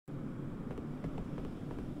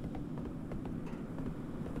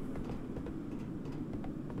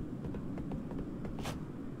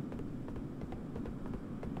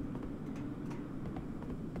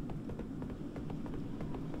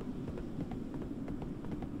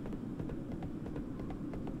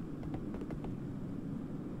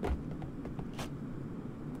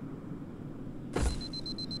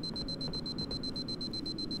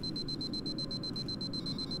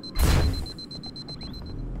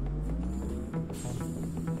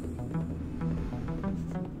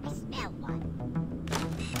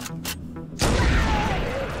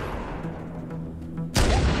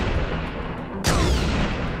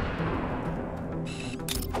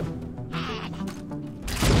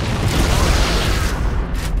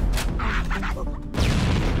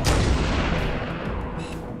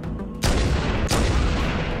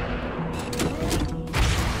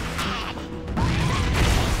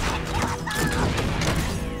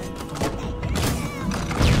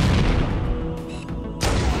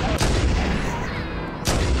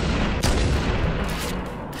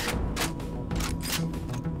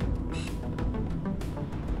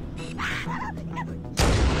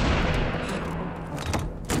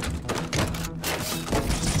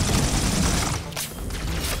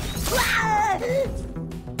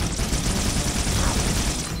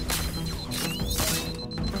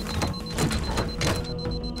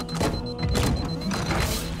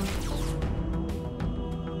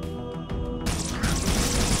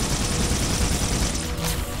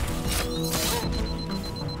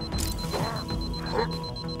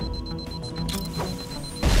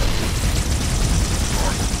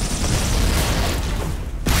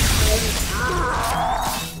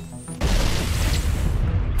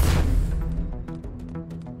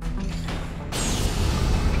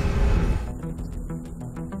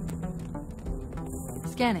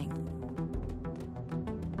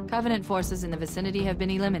Covenant forces in the vicinity have been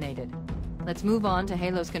eliminated. Let's move on to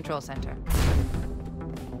Halo's control center.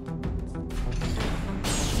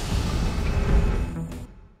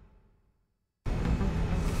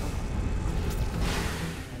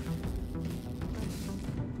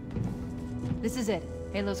 This is it,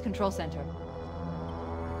 Halo's control center.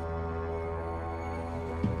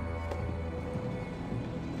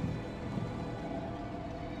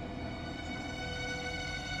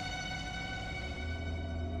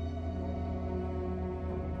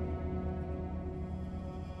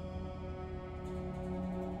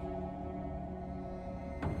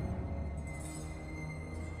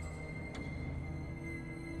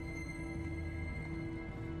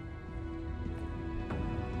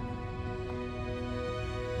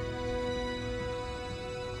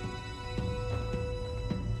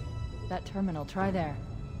 That terminal, try there.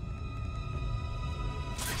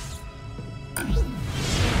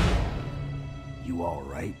 You all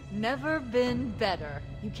right? Never been better.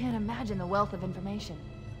 You can't imagine the wealth of information.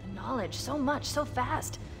 The knowledge, so much, so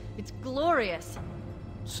fast. It's glorious.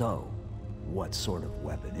 So, what sort of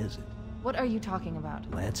weapon is it? What are you talking about?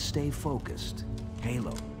 Let's stay focused.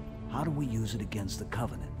 Halo, how do we use it against the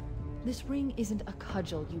Covenant? This ring isn't a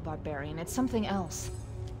cudgel, you barbarian. It's something else.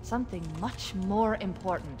 Something much more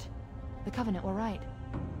important. The Covenant were right.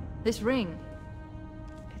 This ring,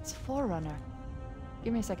 it's Forerunner.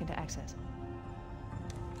 Give me a second to access.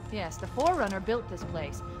 Yes, the Forerunner built this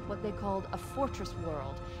place, what they called a fortress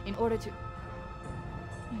world, in order to...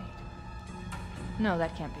 Wait. No,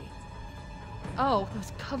 that can't be. Oh,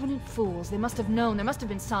 those Covenant fools. They must have known. There must have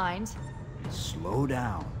been signs. Slow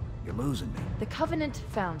down. You're losing me. The Covenant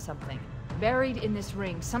found something. Buried in this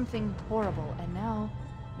ring. Something horrible. And now,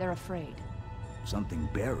 they're afraid. Something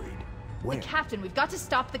buried? Where? The captain. We've got to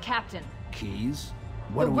stop the captain. Keys?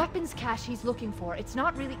 What The are we... weapons cache he's looking for. It's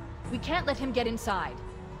not really... We can't let him get inside.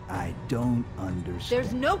 I don't understand.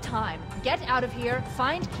 There's no time. Get out of here,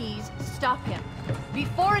 find keys, stop him.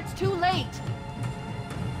 Before it's too late!